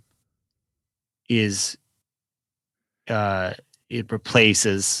activism is, it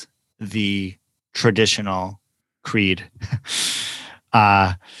replaces the traditional creed.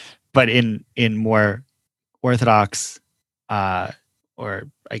 But in more orthodox, or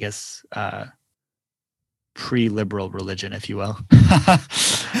I guess, pre-liberal religion, if you will,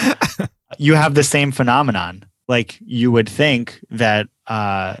 you have the same phenomenon. Like you would think that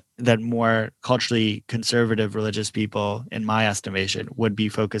that more culturally conservative religious people, in my estimation, would be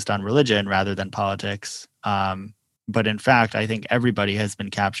focused on religion rather than politics. But in fact, I think everybody has been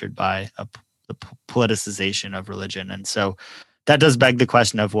captured by the politicization of religion. And so that does beg the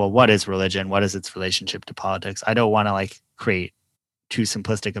question of, well, what is religion? What is its relationship to politics? I don't want to like create too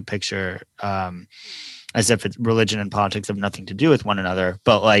simplistic a picture, as if religion and politics have nothing to do with one another.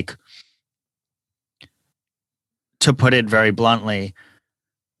 But like, to put it very bluntly,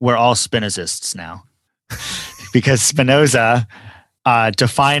 we're all Spinozists now, because Spinoza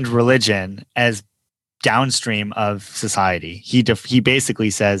defined religion as downstream of society. He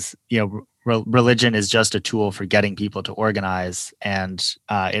basically says, religion is just a tool for getting people to organize, and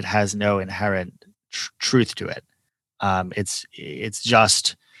it has no inherent truth to it. It's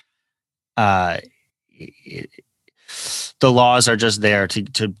just the laws are just there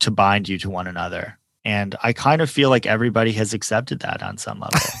to bind you to one another. And I kind of feel like everybody has accepted that on some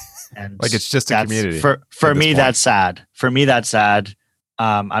level. And like it's just a community. For me, that's sad.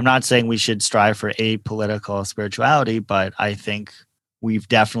 I'm not saying we should strive for apolitical spirituality, but I think we've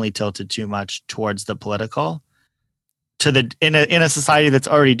definitely tilted too much towards the political in a society that's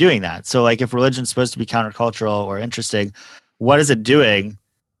already doing that. So like if religion's supposed to be countercultural or interesting, what is it doing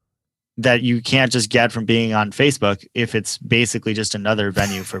that you can't just get from being on Facebook if it's basically just another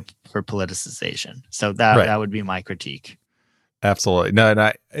venue for politicization? So that would be my critique. Absolutely. No, and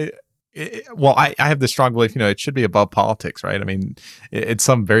I have the strong belief, it should be above politics, right? I mean, it's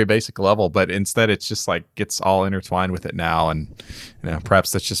some very basic level, but instead it's just like gets all intertwined with it now. And,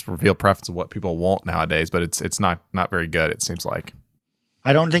 perhaps that's just revealed preference of what people want nowadays, but it's not very good. It seems like.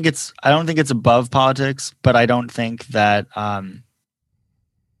 I don't think it's above politics, but I don't think that,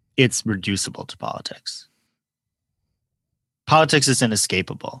 it's reducible to politics. Politics is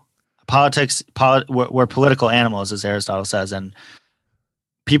inescapable. We're political animals, as Aristotle says, and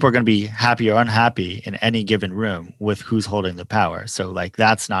people are going to be happy or unhappy in any given room with who's holding the power. So like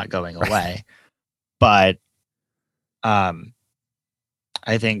that's not going away. But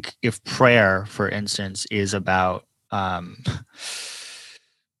I think if prayer, for instance, is about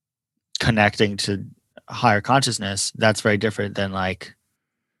connecting to higher consciousness, that's very different than like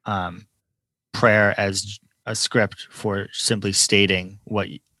prayer as a script for simply stating what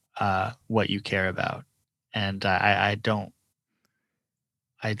you care about. And I don't.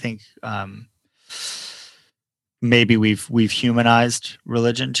 I think maybe we've humanized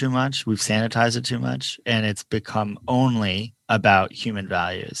religion too much. We've sanitized it too much, and it's become only about human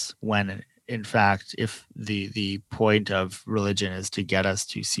values. When in fact, if the point of religion is to get us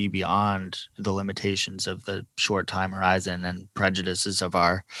to see beyond the limitations of the short time horizon and prejudices of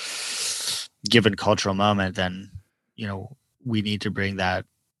our given cultural moment, then we need to bring that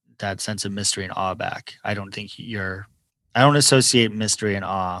sense of mystery and awe back. I don't associate mystery and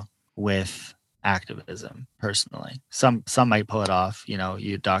awe with activism personally. Some might pull it off.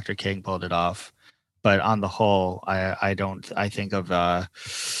 You Dr. King pulled it off, but on the whole, I don't. I think of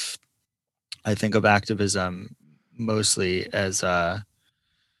activism mostly as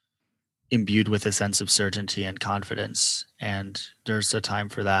imbued with a sense of certainty and confidence, and there's a time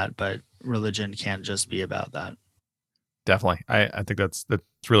for that, but religion can't just be about that. Definitely. I think that's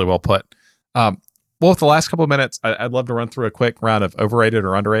really well put. Well, with the last couple of minutes, I'd love to run through a quick round of overrated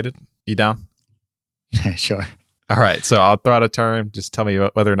or underrated. You down? Sure. All right. So I'll throw out a term. Just tell me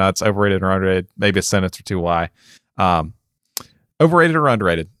whether or not it's overrated or underrated. Maybe a sentence or two why. Overrated or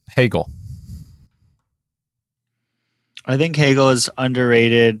underrated? Hegel. I think Hegel is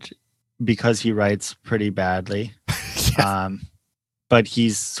underrated because he writes pretty badly. Yeah. But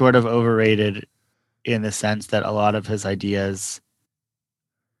he's sort of overrated in the sense that a lot of his ideas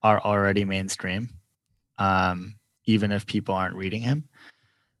are already mainstream, even if people aren't reading him.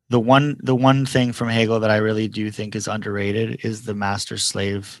 The one thing from Hegel that I really do think is underrated is the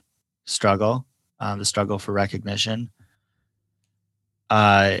master-slave struggle, the struggle for recognition.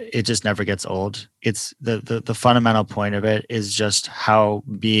 It just never gets old. It's the fundamental point of it is just how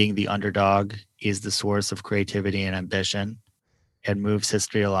being the underdog is the source of creativity and ambition and moves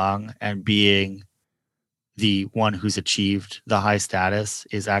history along, and being the one who's achieved the high status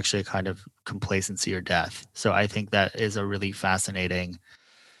is actually a kind of complacency or death. So I think that is a really fascinating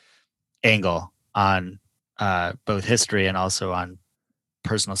angle on both history and also on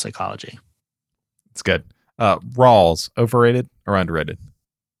personal psychology. It's good. Rawls, overrated or underrated?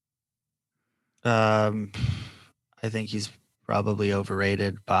 I think he's probably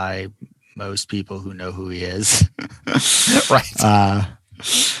overrated by most people who know who he is. Right.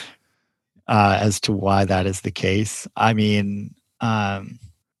 As to why that is the case. I mean,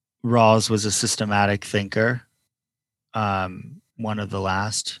 Rawls was a systematic thinker, one of the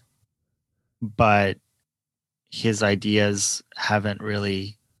last, but his ideas haven't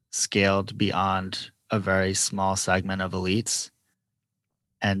really scaled beyond a very small segment of elites.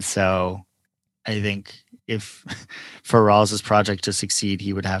 And so I think if for Rawls's project to succeed,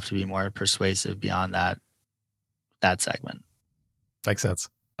 he would have to be more persuasive beyond that segment. Makes sense.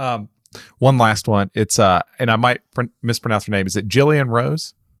 One last one. It's and I might mispronounce her name. Is it Gillian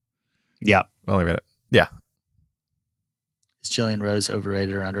Rose? Yeah. Wait a minute. Yeah. Is Gillian Rose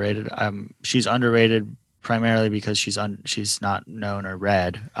overrated or underrated? She's underrated primarily because she's not known or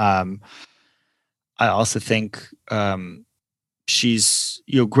read. I also think she's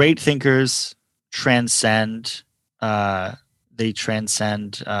great thinkers transcend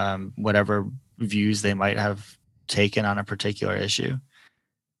whatever views they might have taken on a particular issue.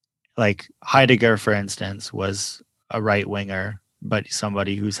 Like Heidegger, for instance, was a right winger, but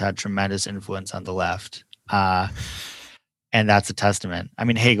somebody who's had tremendous influence on the left. And that's a testament. I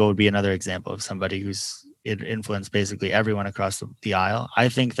mean, Hegel would be another example of somebody who's influenced basically everyone across the aisle. I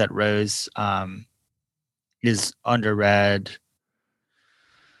think that Rose is underread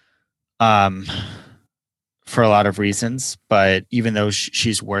for a lot of reasons, but even though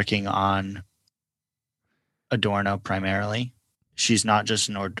she's working on Adorno primarily, she's not just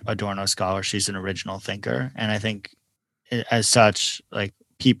an Adorno scholar, she's an original thinker. And I think as such, like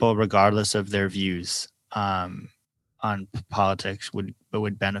people, regardless of their views on politics, would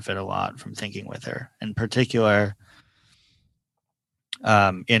benefit a lot from thinking with her. In particular,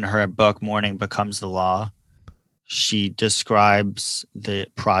 in her book, Morning Becomes the Law, she describes the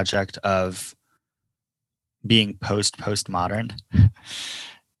project of being postmodern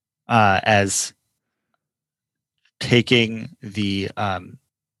as taking the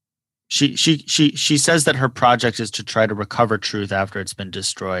she says that her project is to try to recover truth after it's been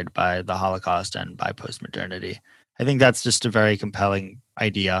destroyed by the Holocaust and by postmodernity. I think that's just a very compelling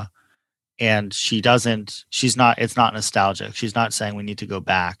idea. And it's not nostalgic. She's not saying we need to go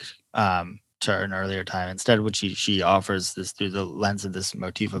back to an earlier time. Instead, what she offers this through the lens of this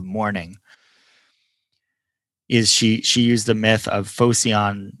motif of mourning is she used the myth of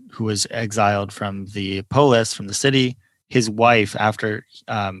Phocion, who was exiled from the polis, from the city. His wife, after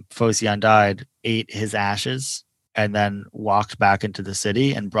Phocion died, ate his ashes and then walked back into the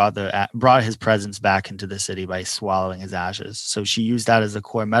city and brought his presence back into the city by swallowing his ashes. So she used that as a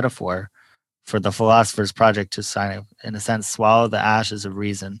core metaphor for the philosopher's project to sign of, in a sense, swallow the ashes of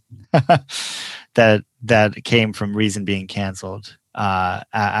reason that came from reason being canceled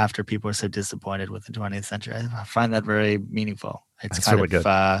after people were so disappointed with the 20th century. I find that very meaningful. It's That's kind really of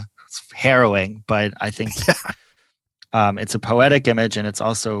good. it's harrowing, but I think it's a poetic image, and it's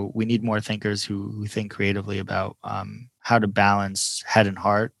also, we need more thinkers who think creatively about how to balance head and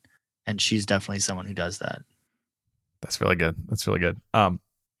heart, and she's definitely someone who does that. That's really good. That's really good.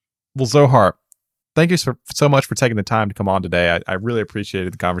 Well, Zohar, thank you so much for taking the time to come on today. I really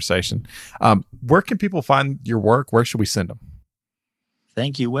appreciated the conversation. Where can people find your work? Where should we send them?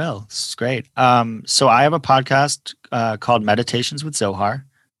 Thank you, Will. This is great. So I have a podcast called Meditations with Zohar.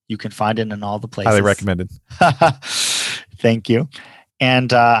 You can find it in all the places. Highly recommended. Thank you.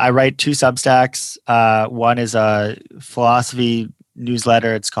 And I write 2 Substacks. One is a philosophy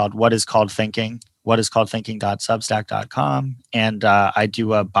newsletter. It's called What is Called Thinking, whatiscalledthinking.substack.com. And I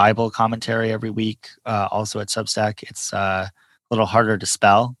do a Bible commentary every week, also at Substack. It's a little harder to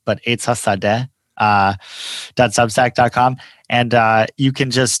spell, but etzasadeh, .substack.com. And you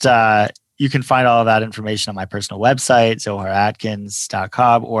can just you can find all of that information on my personal website,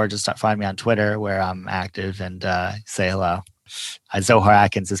 zoharatkins.com, or just find me on Twitter, where I'm active, and say hello. Zohar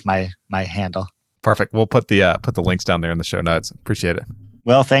Atkins is my handle. Perfect. We'll put the links down there in the show notes. Appreciate it.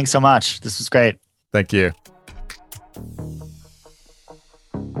 Well, thanks so much. This was great. Thank you.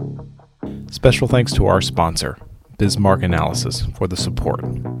 Special thanks to our sponsor, Bismarck Analysis, for the support.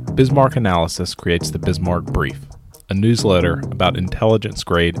 Bismarck Analysis creates the Bismarck Brief, a newsletter about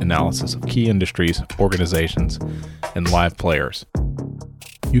intelligence-grade analysis of key industries, organizations, and live players.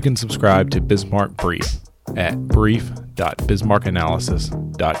 You can subscribe to Bismarck Brief at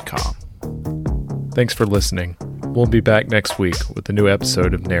brief.bismarckanalysis.com. Thanks for listening. We'll be back next week with a new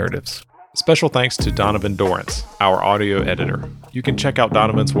episode of Narratives. Special thanks to Donovan Dorrance, our audio editor. You can check out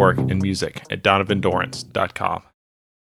Donovan's work and music at donovandorrance.com.